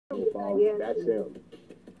That's him.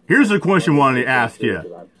 Here's a question I wanted to ask you.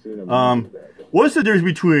 What's the difference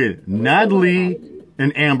between Natalie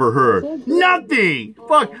and Amber Heard? Nothing!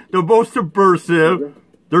 Fuck, they're both subversive.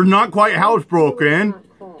 They're not quite housebroken.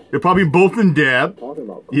 They're probably both in debt.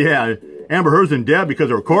 Yeah, Amber Heard's in debt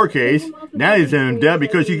because of her court case. Natalie's in debt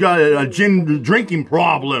because she got a gin drinking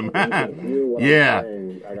problem. Yeah.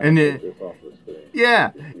 And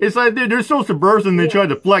yeah, it's like they're so subversive and they try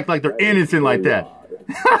to deflect like they're innocent like that.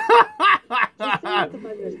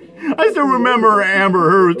 I still remember Amber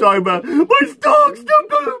Heard was talking about, my dog's still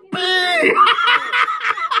gonna pee!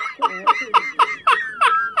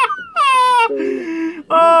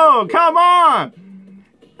 Oh, come on!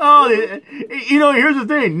 Oh, you know, here's the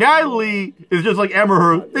thing. Natalie is just like Amber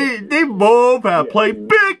Heard. They both have played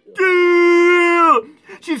big deal!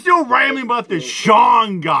 She's still rambling about the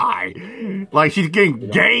Sean guy. Like she's getting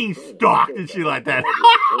gang stalked and shit like that.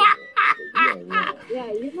 Yeah,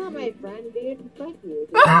 you're not my friend, dude. Fuck you.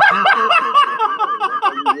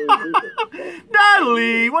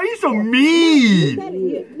 Natalie, why are you so mean?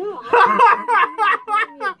 No, I'm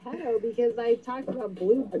pedo because I talked about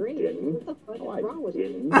blue green. What the fuck is wrong with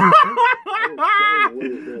you?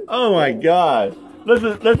 Oh my god. Let's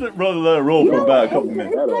let it roll for about a couple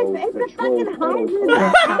minutes. It's a fucking hybrid.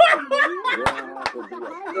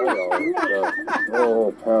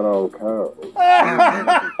 Oh, pedo.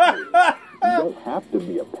 You don't have to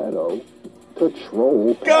be a pedo to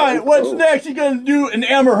troll. God, what's next? You gonna do an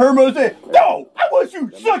Amber Heard and say, no, I want you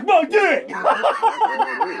to suck my dick.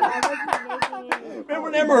 Remember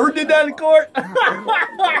when Amber Heard did that in court?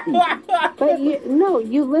 But you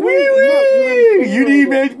literally. You need to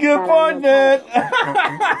make good point that.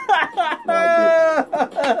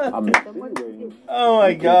 Oh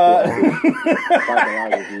my god.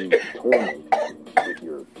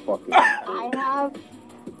 I have.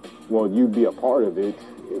 Well, you'd be a part of it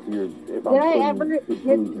if Did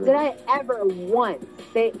I ever once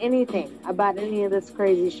say anything about any of this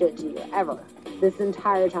crazy shit to you? Ever? This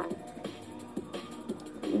entire time?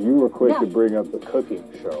 You were quick to bring up the cooking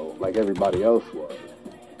show like everybody else was.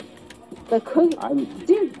 The cooking?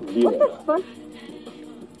 Dude, what the fuck?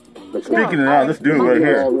 Speaking of that, let's do it right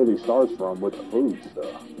here. It all really starts from with the food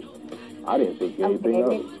stuff. I didn't think anything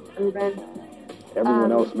else.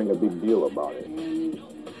 Everyone else made a big deal about it.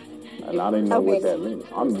 And I didn't know what that means.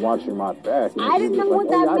 I'm watching my back. I didn't know what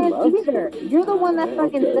that meant either. You're the one that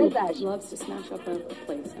fucking said that. She loves to smash up a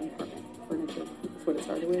place and furniture. That's what it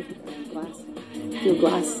started with. Glass. Threw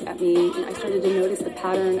glass at me. And I started to notice the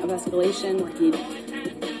pattern of escalation where he'd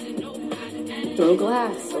throw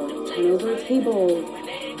glass or turn over a table.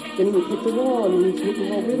 Then he would hit the wall, and then he'd hit the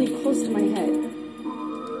wall really close to my head.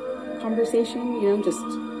 Conversation, you know, just,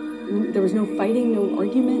 there was no fighting, no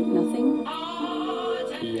argument, nothing.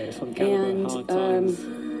 And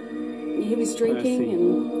he was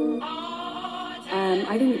drinking, and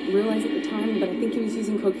I didn't realize at the time, but I think he was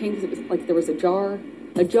using cocaine because it was like there was a jar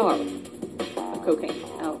of cocaine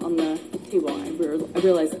out on the table. I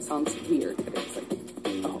realize that sounds weird, but it's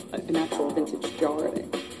like an actual vintage jar of it.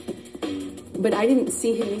 But I didn't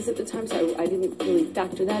see him use it at the time, so I didn't really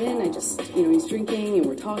factor that in. I just, you know, he's drinking and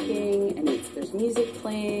we're talking and there's music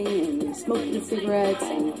playing and he's smoking cigarettes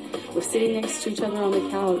and we're sitting next to each other on the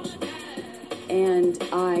couch. And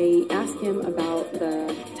I asked him about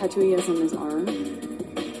the tattoo he has on his arm.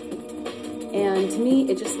 And to me,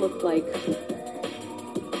 it just looked like...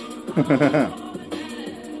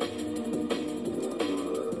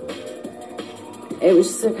 it was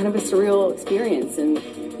just a kind of a surreal experience, and,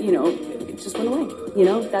 you know, it just went away. You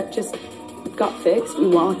know, that just got fixed. We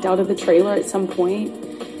walked out of the trailer at some point.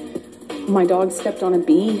 My dog stepped on a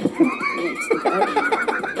bee.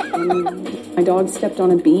 My dog stepped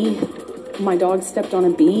on a bee. My dog stepped on a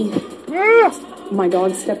bee. My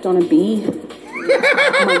dog stepped on a bee.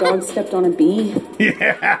 My dog stepped on a bee.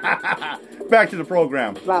 Yeah. Back to the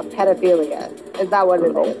program. About pedophilia. Is that what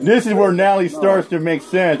it is? This is where Natalie starts to make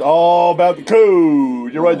sense. All about the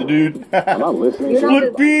code. You're right, the dude. I'm not listening.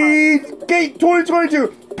 Split Beats Gate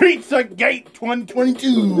 2022. Pizza Gate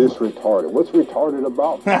 2022. This retarded. What's retarded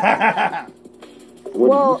about?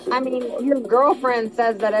 Well, I mean, your girlfriend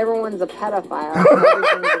says that everyone's a pedophile.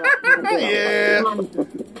 Yeah.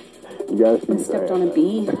 You guys I stepped on a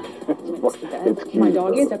bee. My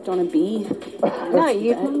dog stepped on a bee. No,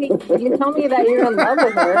 you told me that you're in love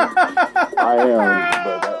with her. I am,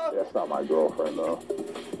 but that's not my girlfriend, though.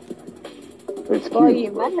 It's cute. Well,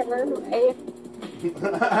 you met her, right?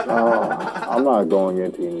 I'm not going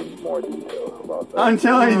into any more details about that. I'm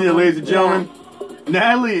telling you, ladies and gentlemen,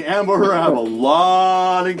 Natalie and Amber Heard have a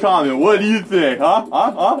lot in common. What do you think?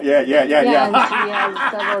 Huh? Yeah. Yeah, and she has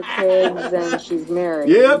several kids and she's married.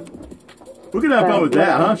 Yep. We can have fun with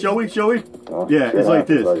that, huh? Shall we? Shall we? Well, Yeah, it's like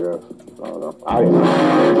this. I guess. I don't know. I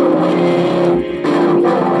don't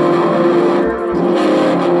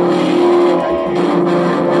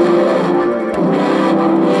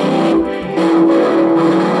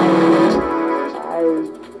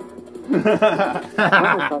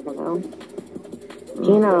fucking know.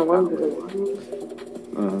 Gina,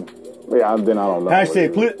 yeah, then I don't know.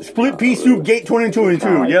 Hashtag split pea soup gate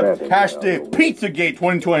 2022. Yep. Hashtag Pizzagate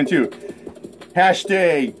 2022.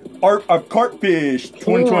 Hashtag art of cartfish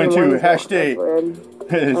 2022. Hashtag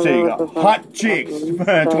say hot chicks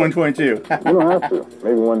 2022. You don't have to.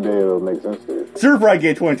 Maybe one day it'll make sense to you. Stir fry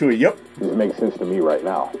gate 2022. Yep. It makes sense to me right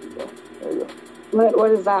now. So, there you go. what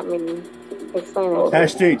does that mean? Explain it.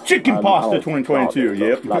 Hashtag chicken pasta 2022.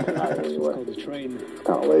 Yep. Not tonight anyway. It's kind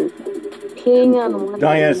of late. Peeing on one.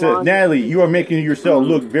 Diane says, Natalie, you are making yourself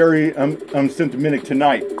look very symptomatic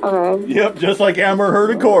tonight. Okay. Yep, just like Amber heard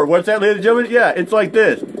in court. What's that, ladies and gentlemen? Yeah, it's like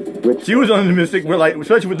this. She was optimistic, like,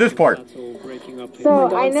 especially with this part.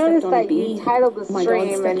 So I noticed that you titled the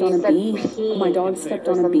stream and you said pee. My dog stepped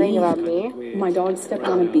or on a something bee. about me. My dog stepped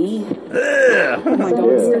on a bee. My So dog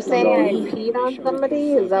you're stepped on saying a I bee. peed on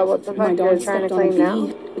somebody? Is that what the My fuck you're dog trying to stepped on a claim now?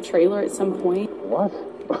 bee. The trailer at some point. What?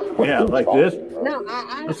 Yeah, like this. No,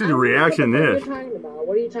 I Let's see the reaction What are this. you talking about?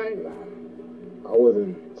 What are you talking about? I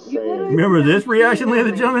wasn't saying. Remember this reaction, ladies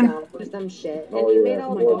and gentlemen? For some shit. And Oh, you yeah. made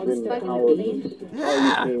all My Well, dog then stepped how on a are bee. you- How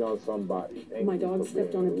are you peeing on somebody? Thank My you dog for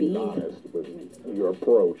stepped being on a bee. honest with your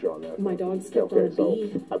approach on that. My dog stepped on Okay, a so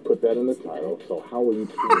bee. I put that in the title. So how are you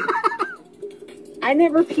peeing? I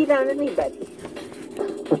never peed on anybody.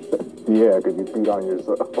 Yeah, because you peed on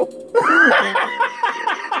yourself.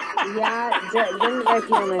 Yeah, didn't I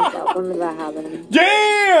pee on myself? When did that happen?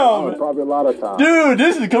 Damn! Probably a lot of times. Dude,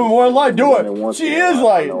 this is coming more like do And it. once She in a is while,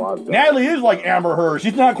 like I know I've done Natalie is like Amber Heard.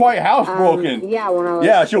 She's not quite housebroken. Yeah, when I was.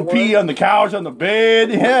 Yeah, she'll pee on the couch, on the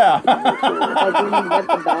bed. Yeah. Like when you get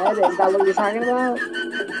the bed, is that what you're talking about?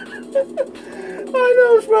 I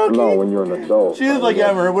know, Smokey. No, when you're an adult. She is like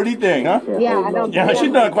Amber Heard. What do you think, huh? Yeah, I don't. Yeah,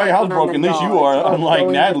 she's not quite housebroken. At least you are, unlike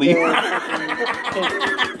Natalie.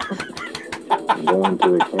 Going to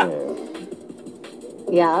the can.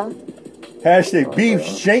 Yeah. Hashtag beef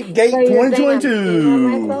shank gate So you're saying I'm peeing on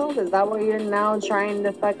 2022. myself? Is that what you're now trying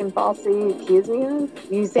to fucking falsely accuse me of?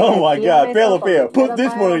 You say Oh my I pee God, on fail myself, fail. I'm a Put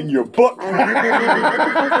this pedophile? one in your book. What are you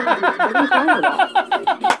talking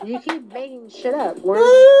about? You keep making shit up.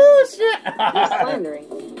 Oh, shit. You're slandering.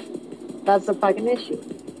 That's the fucking issue.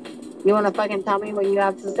 You want to fucking tell me what you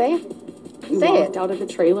have to say? We Say walked it. out of the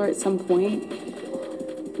trailer at some point.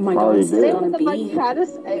 My Probably dog did. Say stepped on what a the fuck you bee. had to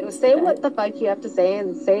say. Say what the fuck you have to say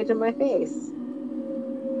and say it to my face.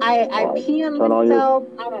 I pee on Turn on your- myself.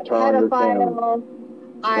 I'm a turn on your pedophile.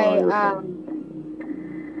 Turn on your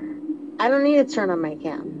I don't need to turn on my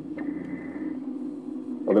cam.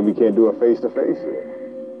 Well, then we can't do a face-to-face here.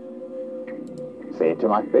 Say it to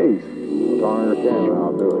my face. Turn on your camera and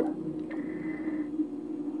I'll do it.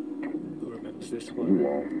 Who remembers this You one?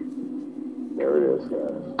 won't. There it is,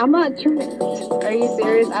 guys. I'm not turning. Are you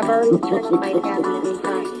serious? I've already turned on my cam many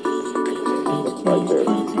times. Right there.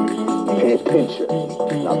 Pay attention.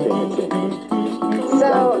 Not paying attention.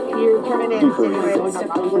 So you're trying to insinuate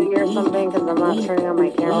I'm ugly or something because I'm not turning on my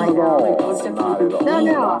camera right now? Not at all.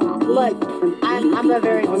 No. Look, I'm a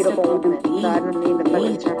very beautiful woman, so I don't need to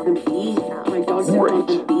fucking turn on my My dog stepped on a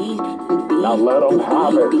bee. Now let them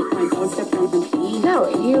have it. My dog stepped on a bee. No,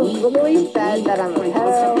 you literally said that I'm a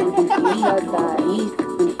pedo. You said that.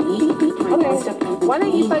 Okay, why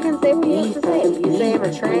don't you fucking say what you have to say? You say I'm a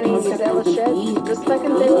tranny, you say all the shit. Just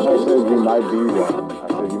fucking say what I you said you might be one. I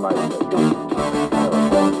said you might be.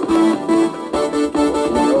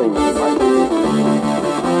 Who knows? You might be.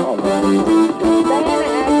 Oh, man. Diana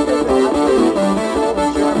X is an ugly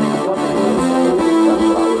German woman.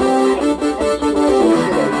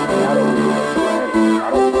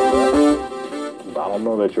 I don't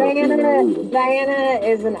know that you're a female either. Diana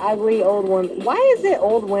is an ugly old woman. Why is it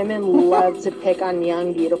old women love to pick on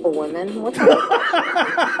young, beautiful women? What's up?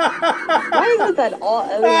 Why is it that all?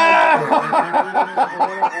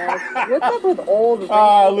 What's up with old?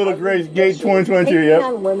 Little Grace Gate 2022, Picking yep.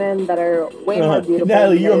 on women that are way more beautiful.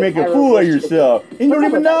 Natalie, than you're they making a ever fool of wish to be. yourself. And you don't What's up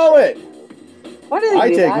even with that know shit? it. Why do they I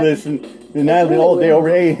do take that? listen to Natalie really all day weird.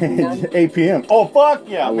 over 8 p.m. Oh, fuck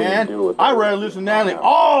yeah, I wouldn't man. deal with I'd that. rather listen to Natalie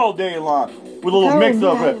all day long. With a little No, mix of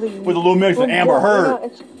Natalie. it. With a little mix of Well, Amber yeah, Heard.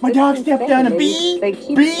 it's- My it's dog insane. stepped on a They bee.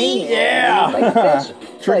 keep Bee, saying it. yeah. It's like, bitch,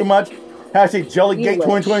 Trigger like, much. Hashtag Jellygate You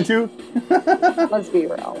wish. 2022. Let's be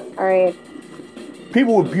real. All right.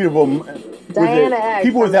 People with beautiful. Diana X,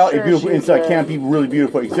 people I'm without sure a beautiful she's inside a can't be really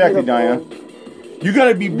beautiful. Exactly, beautiful- Diana. You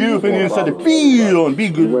gotta be beautiful in the inside to feel and be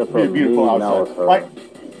good, be beautiful outside. Right?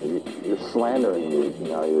 You're slandering me. You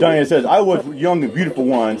know, Diane says, I was young and beautiful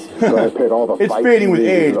once. So I paid all the It's fading with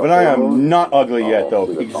age, but I am not ugly yet, though.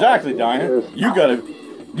 Exactly, Diane. You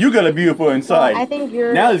got a beautiful inside. Well, I think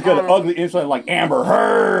you're... Natalie's got an ugly inside like Amber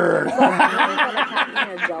Heard.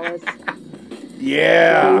 You're jealous.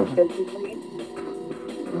 Yeah.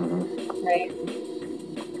 Right.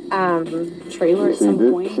 Trailer at some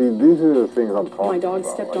point. See, these are the things I'm talking about. My dog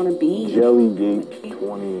stepped on a bee. Jellygate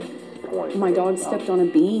 2020. My dog stepped on a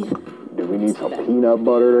bee. Do we need some peanut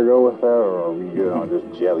butter to go with that, or are we good on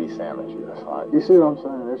just jelly sandwiches? You see what I'm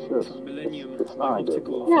saying? It's just, it's not good.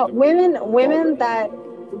 No, women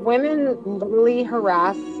literally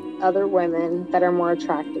harass other women that are more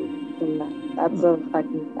attractive than them. That's a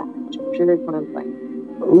fucking fact. Period, point blank.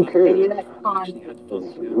 Who cares? They do that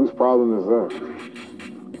constantly. Whose problem is that?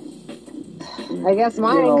 I guess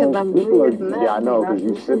mine, because I'm weird than that. Yeah, I know, because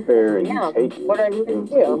you sit there and you take it. What are you going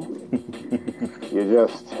to do? You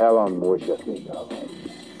just tell them what you think of them.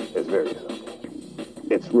 It's very simple.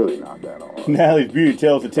 It's really not that hard. Natalie's beauty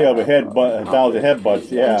tells the tale of a thousand headbutts,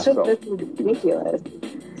 yeah. This is ridiculous.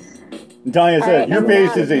 Diane says, your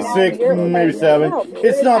face is a 6, maybe 7.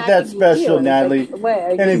 It's not that special, Natalie.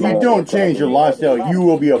 And if you don't change your lifestyle, you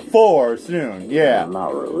will be a 4 soon. Yeah.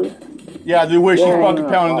 Not really. Yeah, the way she's fucking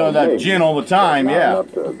pounding on that gin all the time, yeah.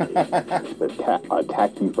 To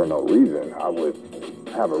attack you for no reason. I would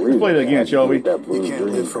have a reason. Play it again, shall we? You can't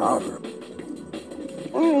live forever.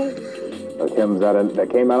 That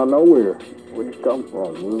came out of nowhere. Where'd it come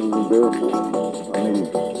from? What was it there for? I mean...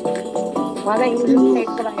 Why don't you just take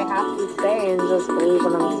what I have to say and just believe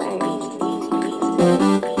what I'm saying?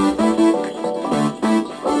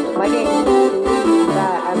 Like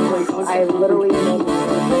I literally made a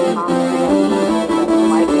comment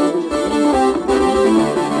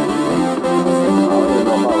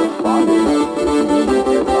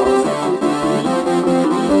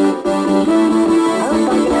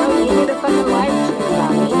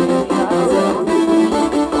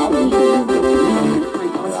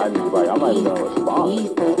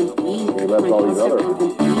all these other. No,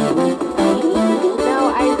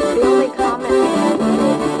 the only comment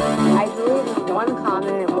I deleted one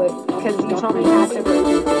comment because you told me happy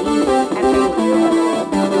birthday, and thank you.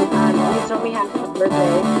 You told me happy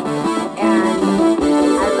birthday, and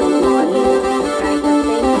I responded, and I said thank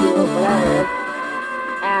you, whatever,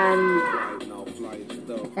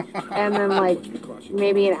 and then like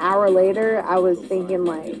maybe an hour later, I was thinking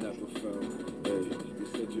like.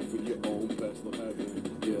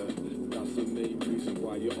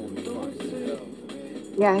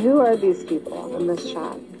 Yeah, who are these people in this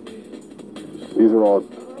chat? These are all,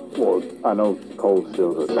 well, I know Cold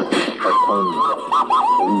Silver, Tony,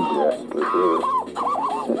 for sure.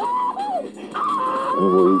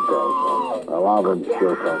 A lot of them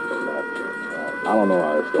still come from that. I don't know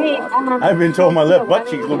how they're still watching. I've been told my left butt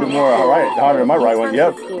cheek's a little bit more harder than my right one.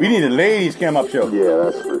 Yep. We need a ladies cam up show. Yeah,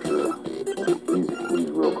 that's for sure. He's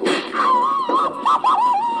real cool.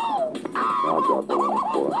 I'll drop the link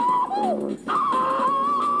for it.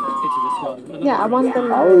 Yeah, I want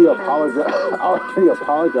them. I already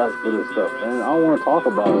apologize for this stuff, man. I don't want to talk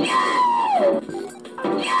about it.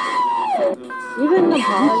 You didn't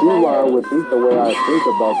apologize. You see why I would think the way I think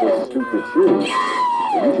about this stupid shit.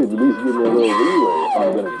 You should at least give me a little leeway if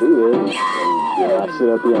I'm gonna do it. And I sit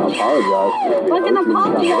up here and apologize for it. Fucking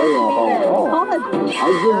apologize. I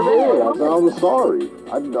just did. I said I was sorry.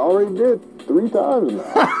 I already did 3 times now.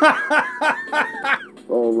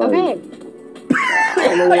 So, like, okay. I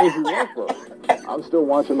don't know where this is from. I'm still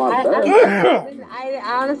watching my back. I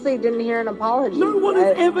honestly didn't hear an apology. No one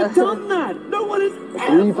has ever done that. No one has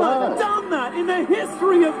ever done that in the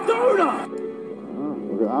history of Donut.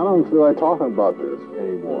 I don't feel like talking about this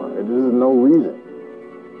anymore. There's no reason.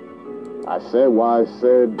 I said why I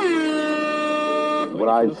said what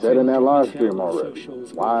I said in that live stream already.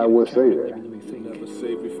 Why I would say that.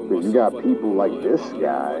 Because you got people like this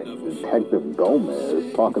guy, Detective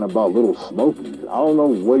Gomez, talking about little smokies. I don't know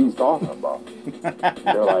what he's talking about.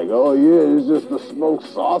 They're like, oh yeah, it's just the smoked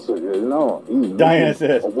sausages. No. Diana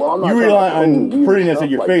says, you rely on prettiness of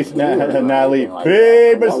your face, Natalie.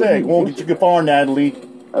 Big mistake. Won't get you too far, Natalie.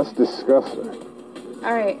 That's disgusting.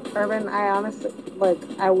 All right, Urban, I honestly, like,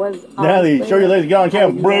 I was... Natalie, show your legs, get on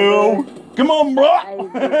camera, bro. Come on, bro. I was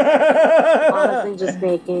honestly just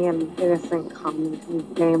making an innocent comment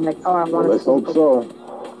and saying, like, oh, I want to... Let's hope so.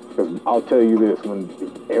 Because I'll tell you this, when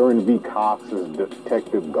Aaron V. Cox's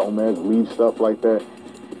Detective Gomez leaves stuff like that,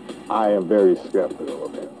 I am very skeptical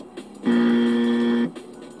of him.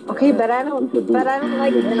 Okay, but I don't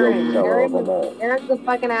like Aaron. Aaron's a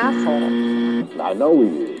fucking asshole. I know he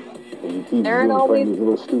is. And you keep playing these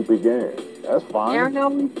little stupid games. That's fine. Aaron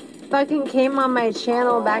always fucking came on my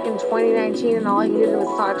channel back in 2019 and all he did was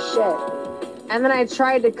talk shit. And then I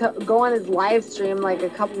tried to go on his live stream like a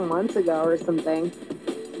couple months ago or something.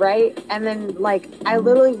 Right? And then, like, I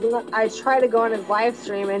tried to go on his live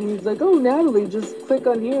stream, and he's like, oh, Natalie, just click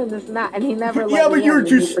on here and this and that. And he never let me. Yeah, but you're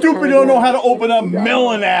too stupid, don't know how to open up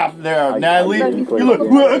Melon app there, Natalie. You look,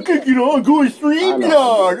 well, I could, go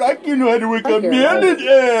StreamYard. I can know how to work on Melon.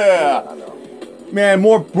 Yeah. Man,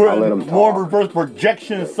 more reverse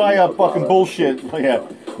projection, psyop fucking bullshit. Yeah.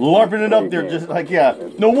 LARPing it up there, just like, yeah.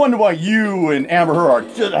 No wonder why you and Amber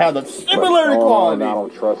Heard just have the similar quality. I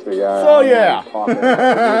don't trust the guy. So, yeah.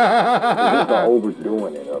 Just the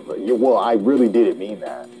overdoing it. Well, I really didn't mean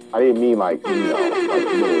that. I didn't mean like, like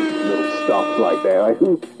little stuff like that. Like,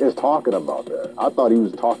 who is talking about that? I thought he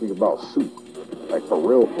was talking about soup. Like, for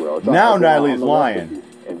real, for real. Now Natalie's lying.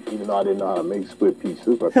 And even though I didn't know how to make split pea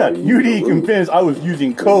soup, you'd be convinced I was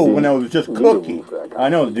using code when I was just cooking. I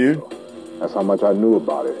know, dude. That's how much I knew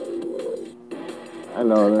about it. I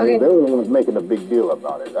know, they were the ones making a big deal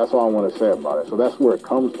about it. That's all I want to say about it. So that's where it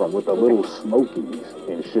comes from, with the little smokies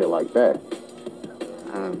and shit like that.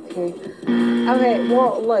 Okay. Okay,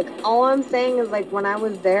 well, look, all I'm saying is, like, when I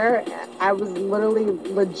was there, I was literally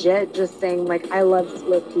legit just saying, like, I love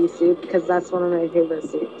split pea soup because that's one of my favorite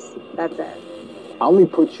soups. That's it. I only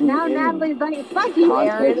put you now in Natalie's like, fuck you,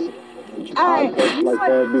 Aaron. Alright, like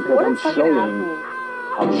that because I'm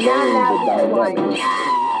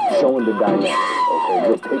showing the dynamic. Okay,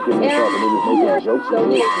 you're picking this up and then just making jokes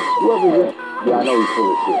and shit. Yeah, I know he's full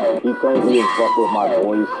of shit. He claims he didn't fuck with my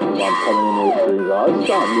voice when I'm coming in those streams. Oh, it's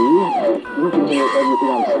not me. You can hear everything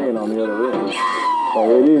I'm saying on the other end. So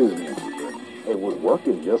it was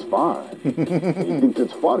working just fine. He thinks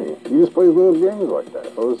it's funny. He just plays little games like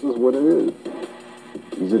that. So this is what it is.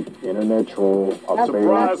 He's an internet troll.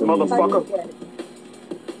 Surprise, motherfucker.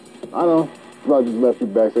 I know. I just left you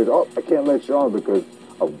backstage. Oh, I can't let you on because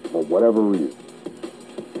of for whatever reason.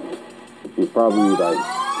 He probably like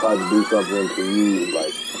tried to do something to you,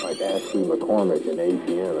 like Ashley McCormick and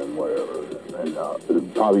APM and whatever, and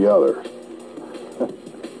probably others.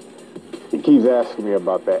 He keeps asking me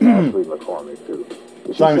about that Ashley McCormick too.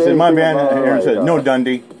 Simon said, "My man." Aaron said, "No,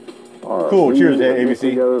 Dundee." Right, cool. Cheers,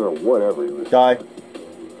 ABC. Or whatever. Die.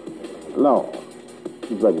 No,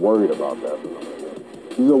 he's like worried about that.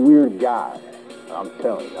 He's a weird guy. I'm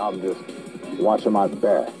telling you, I'm just watching my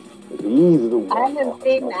back. He's the one. I haven't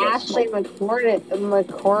seen Ashley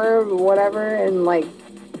McCormick, whatever, in like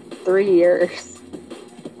 3 years.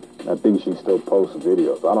 I think she still posts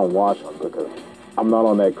videos. I don't watch them because I'm not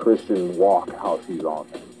on that Christian walk how she's on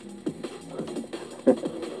there.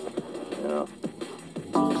 Yeah.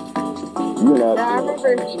 I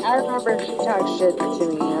remember she talked shit to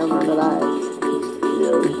me. I remember that.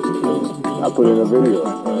 Yeah. I put in a video.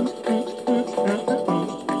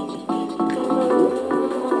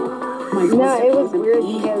 No, it was weird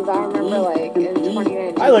because I remember, like, in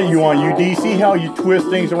 2019... I let you on, UD. See how you twist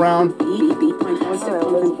things around? It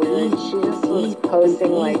was weird. She just was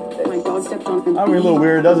posting, like, this... I mean, a little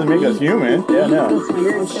weird. Doesn't make us human. Yeah, no. This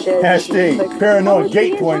weird shit. Hashtag like, Paranoid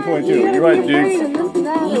Gate 2022. You're right, dude. Or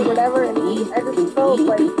whatever, and I just felt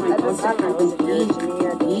like, I don't know, it was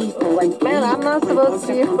weird to me. And, like, man, I'm not supposed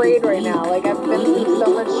to be afraid right now. Like, I've been through so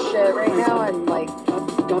much shit right now, and, like, I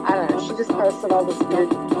don't know, she just posted all this weird,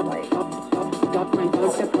 like... Got my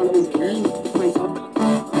concept on his ear. You have to be afraid.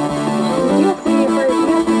 You have to be afraid. You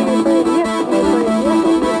have to be afraid. You have to be afraid. You have to be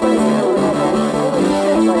afraid.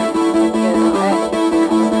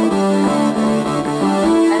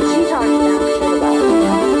 And she talked down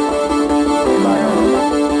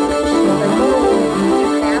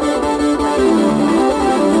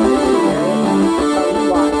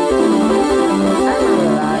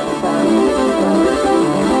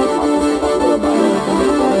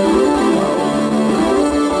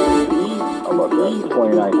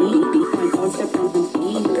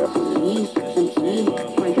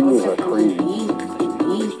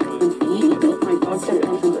shit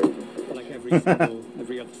about it.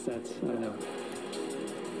 Every other set, I don't know.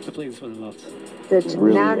 I play this one a lot.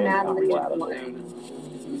 Now Natalie's lying.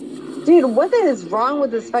 Dude, what is wrong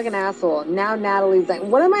with this fucking asshole? Now Natalie's like,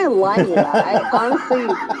 what am I lying about? I honestly,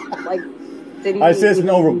 like, I sense an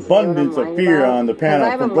overabundance of fear on the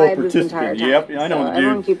panel from both participants. Yep, I know what to do.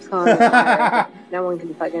 Everyone keeps calling me a liar. No one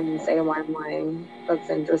can fucking say why I'm lying. That's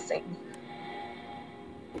interesting.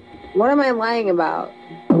 What am I lying about?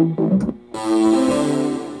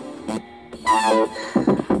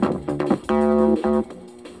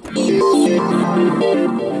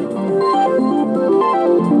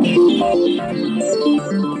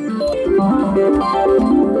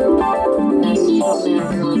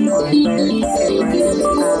 The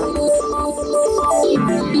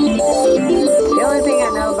only thing I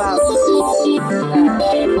know about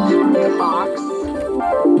Fox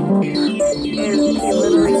is he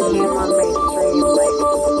literally came on my stream, like,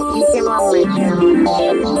 he came on my channel a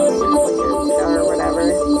couple years ago or whatever.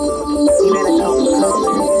 He made a couple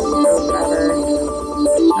comments or whatever.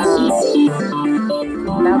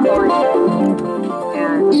 That's all I know.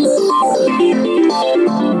 And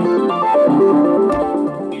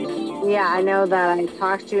yeah, I know that I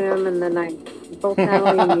talked to him, and then both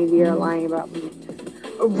Natalie and Evie are lying about me.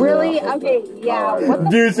 Really? Okay, yeah. What the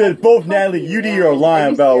Dude says both Natalie, you are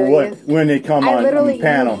lying about what when they come on the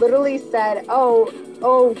panel. You literally said, oh,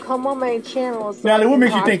 come on my channel. So Natalie, what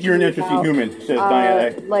makes you think you're an interesting human? Says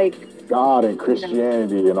Diana. Like God and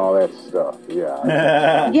Christianity and all that stuff.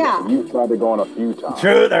 Yeah. Yeah. You tried to go on a few times.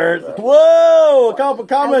 Truthers. Whoa! A couple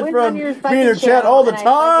comments from me in the chat all the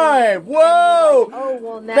time. Whoa! Oh,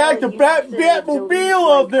 well, back to back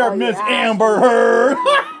Batmobile up there, Miss Amber Heard.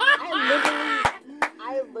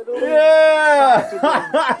 Yeah!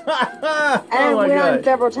 And I went on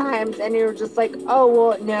several times, and you were just like, "Oh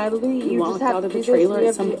well, Natalie, you just have to do trailer this."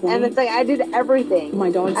 at some point. And it's like I did everything. My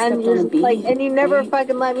dog stepped and you're on a just bee. like, and you never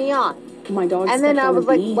fucking let me on. My dog. And then I was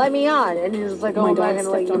like, "Let me on," and you're just like, "Oh, my I'm not dog gonna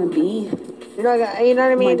let stepped on a bee. You're not gonna, you know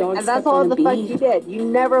what I mean? dog And that's stepped all on a the fuck bee. you did. You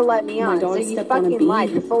never let me My on. dog So you stepped on a fucking bee. lied.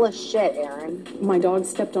 You're full of shit, Aaron. My dog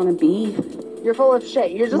stepped on a bee. You're full of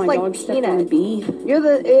shit. You're just My like dog stepped on a Peanut. bee. You're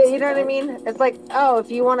the, you know what I mean? It's like, oh,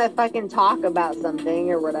 if you want to fucking talk about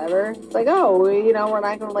something or whatever, it's like, oh, you know, we're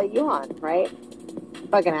not going to let you on, right?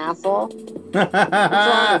 Fucking asshole. What's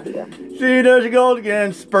wrong with you? See, there she goes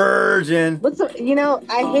again, Spurgeon. You know,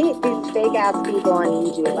 I hate these fake ass people on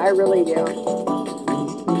YouTube. I really do.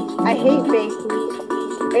 I hate fake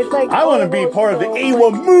people. It's like, I want to be part of the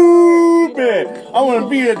AWA movement. I want to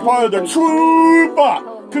be a part of the true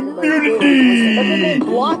community. But then they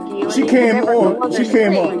block you. She came on. She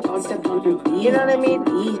came on. You know what I mean?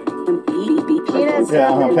 Peanut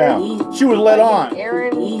Yeah, she was let on.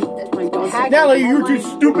 Aaron, Natalie, you're too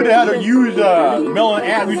stupid to how to use Melon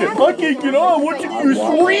app. You said, I can't get on. What you use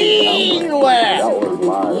Streamlabs?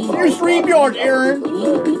 Use StreamYard, Aaron.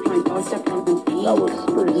 That was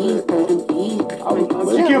pretty good.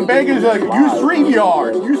 She came begging us, use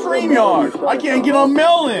StreamYard. Use StreamYard. I can't get on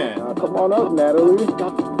Melon. Come on up, Natalie.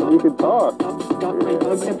 We can talk.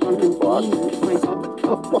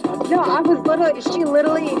 No, I was literally, she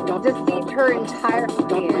literally deceived her entire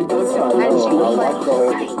audience. And she was like,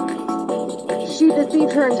 she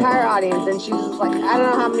deceived her entire audience, and she's just like, I don't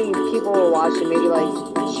know how many people were watching, maybe like,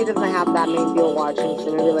 she doesn't have that many people watching,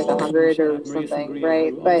 so maybe like 100 or something,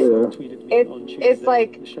 right? But it's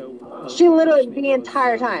like, she literally, the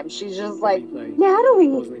entire time, she's just like,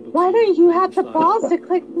 Natalie, why don't you have the balls to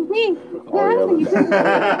click the link? Natalie, you didn't.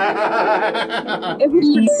 It was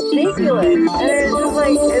ridiculous. And it's just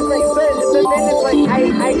like, but then it's like,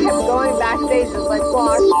 I kept going backstage, just like,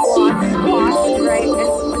 block, right?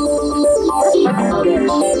 And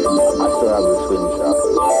I still have the screenshot.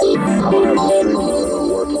 I don't have the screen, but it'll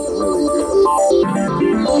work really good.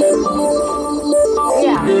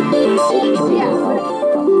 Yeah.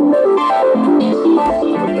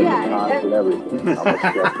 And everything. I'm a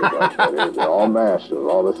skeptic like that. They're all mashed. It was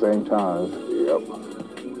all the same time. Yep.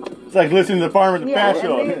 It's like listening to the Farmers and Fast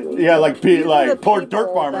Show. Yeah, like Port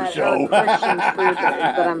Dirt Farmer Show.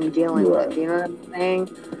 That I'm dealing with. You know what I'm saying?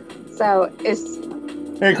 So it's.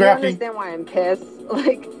 Hey, Crafty. You understand why I'm pissed?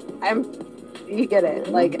 Like, you get it.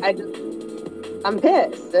 Like, I'm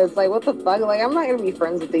pissed. It's like, what the fuck? Like, I'm not gonna be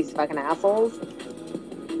friends with these fucking assholes.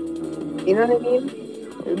 You know what I mean?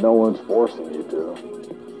 And no one's forcing you to.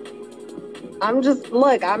 I'm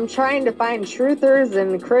trying to find truthers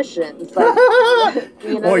and Christians. Like,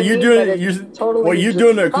 you know you're doing a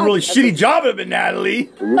really shitty job of it,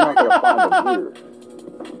 Natalie. So you're not gonna find them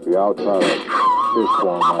here. Be outside of fish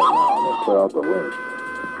farm right now, and then put out the link.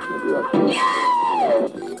 And be like,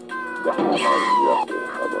 the hammer of justice.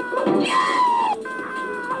 How about that?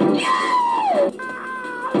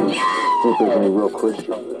 Think there's any real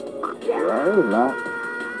Christians? There is not.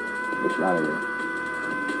 It's not even.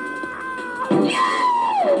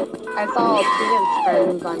 I saw Peanut's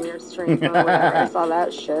friends on your stream or whatever. I saw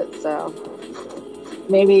that shit, so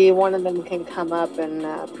maybe one of them can come up and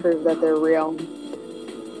prove that they're real.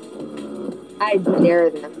 I dare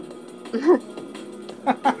them.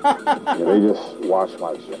 They just watch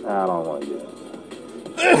my shit. I don't want to get it.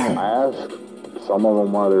 I asked some of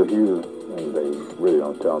them why they're here, and they really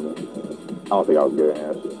don't tell me. I don't think I'll get an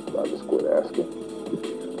answer, so I just quit asking.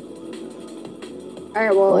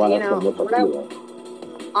 Alright, well, you know,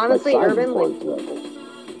 honestly, like Urban, for example.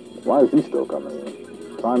 Why is he still coming in?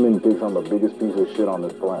 Simon thinks I'm the biggest piece of shit on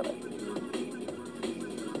this planet.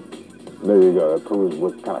 There you go. That proves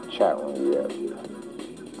what kind of chat room we have here.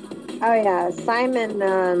 Oh yeah, Simon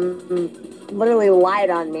literally lied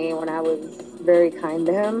on me when I was very kind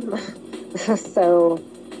to him. So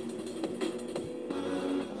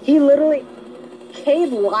he literally,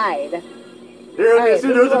 Cade lied. There's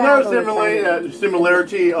another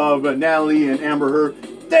similarity of Natalie and Amber Heard.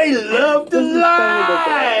 They love to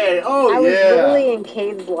lie. Oh yeah. I was literally in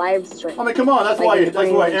Cade's live stream. I mean, come on. That's why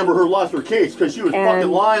Amber Heard lost her case, because she was fucking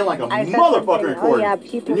lying like a motherfucker in court. Oh yeah,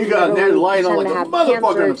 people. And you got Natalie lying on like a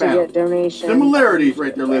motherfucker in the panel. Similarities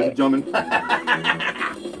right there, ladies and gentlemen. I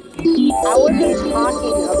wasn't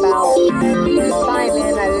talking about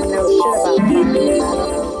Simon. I didn't know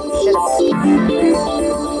shit about Simon.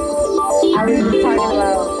 I was just talking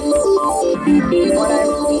about what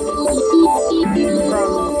I've seen from people that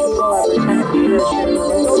pretend to be Christian,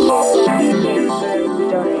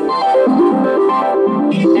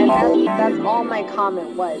 and that's all my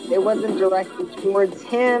comment was. It wasn't directed towards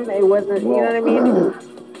him. It wasn't, you know what I mean?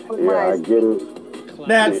 Yeah, I get it.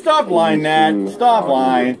 Nat, stop lying, Nat. Stop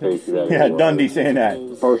lying. Yeah, Dundee saying that.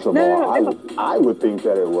 First of all, I would think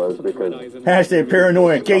that it was because... Hashtag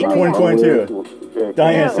paranoia, Kate 2022.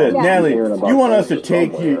 Diane said, Natalie, do you want us to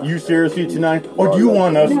take you seriously tonight? Or do you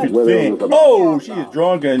want us to think, oh, she's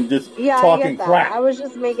drunk and just talking crap? I was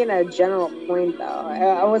just making a general point, though.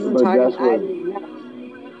 I wasn't talking...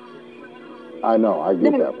 I know, I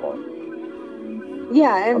get that part.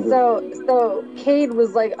 Yeah, and so Cade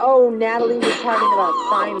was like, oh, Natalie was talking about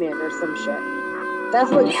Simon or some shit. That's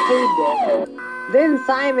what Cade did. Then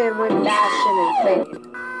Simon went batshit insane.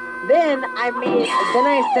 Then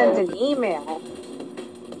I sent an email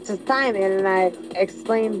to Simon and I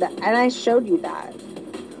explained that, and I showed you that.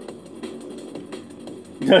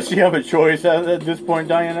 Does she have a choice at this point,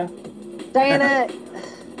 Diana? Diana.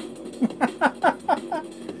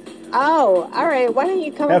 Oh, all right. Why don't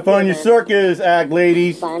you come? Have fun your circus act,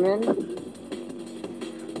 ladies. Simon.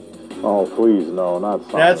 Oh, please, no, not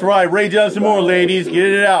Simon. That's right. Rage out some more, ladies. Get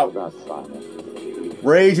it out. Not Simon.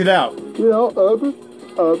 Rage it out. You know, urban.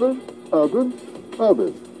 No,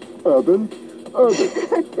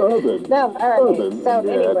 all right. So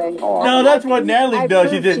anyway. No, that's what Natalie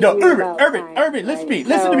does. She said, no, Urban, listen to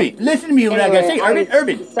me. Listen to me when I gotta say,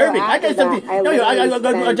 Urban. I got something. I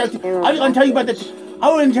want to tell you about I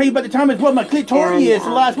want to tell you about the time I brought my clitoris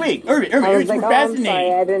last week. Urban, it's fascinating.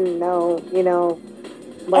 Sorry, I didn't know, you know.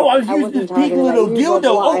 Like, I was using this pink little dildo.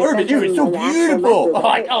 Oh, Urban, you were so beautiful.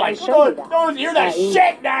 Don't hear that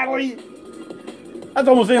shit, Natalie. That's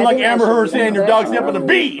almost saying like Amber Heard saying your dog stepped on a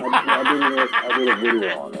bee. I did a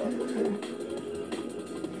video on that.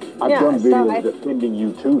 I've done videos defending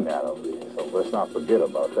you too, Natalie. So let's not forget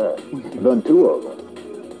about that. I've done 2 of them.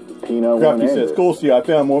 Tina Crafty says, "Cool, see, I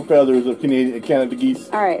found more feathers of Canada geese."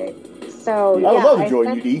 All right, so I would love to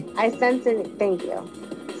join you, D. Thank you.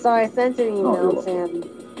 So I sent an email to him.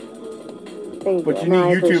 Thank you. But you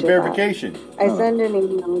need YouTube verification. I sent an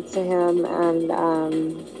email to him, and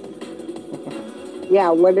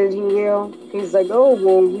yeah, what did he do? He's like, oh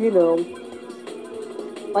well, you know,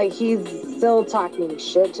 like he's still talking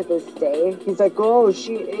shit to this day. He's like, oh,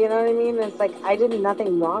 you know what I mean? It's like I did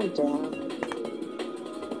nothing wrong to him.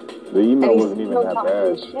 The email wasn't even that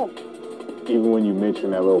bad. Even when you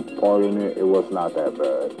mentioned that little part in it, it was not that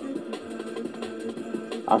bad.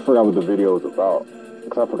 I forgot what the video was about.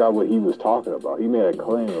 Because I forgot what he was talking about. He made a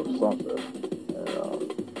claim of something.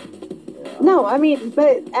 No, I mean,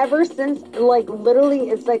 but ever since, like, literally,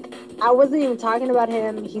 it's like, I wasn't even talking about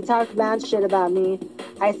him. He talked bad shit about me.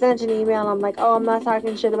 I sent an email, and I'm like, oh, I'm not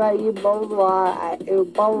talking shit about you, blah, blah, blah. I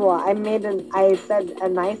said a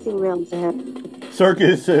nice email to him.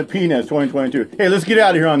 Circus Peanuts 2022. Hey, let's get out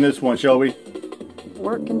of here on this one, shall we?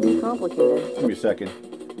 Work can be complicated. Give me a second.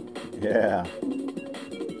 Yeah.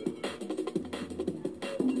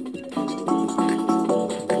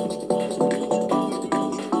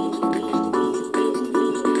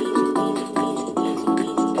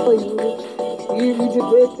 You did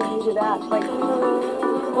this and you did that. It's like,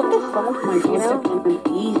 what the fuck? My dog stepped on an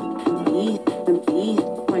E.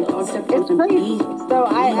 My dog stepped on It's crazy. So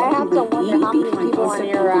I have to wonder how many people on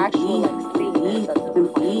here are actually like seeing this at this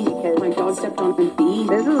point, because my dog stepped on an E.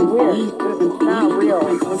 This is weird. This is not real,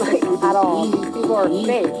 like, at all. These people are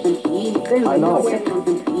fake. There's I know. no way.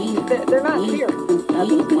 They're not here.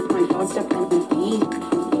 My dog stepped on an E.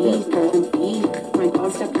 My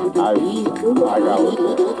dog stepped on an E. I got what it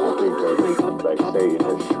is. I think they're like saying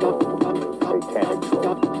this satanic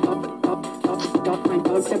troll.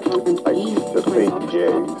 Like the fake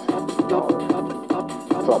J's.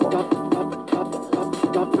 Some of them.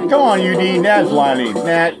 Come on, UD. Nat's lying.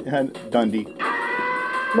 Nat Dundee.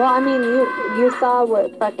 Well, I mean, you saw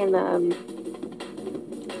what fucking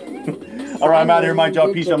All right, I'm out of here. My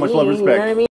job. Peace out. Much love, respect. You know what I mean?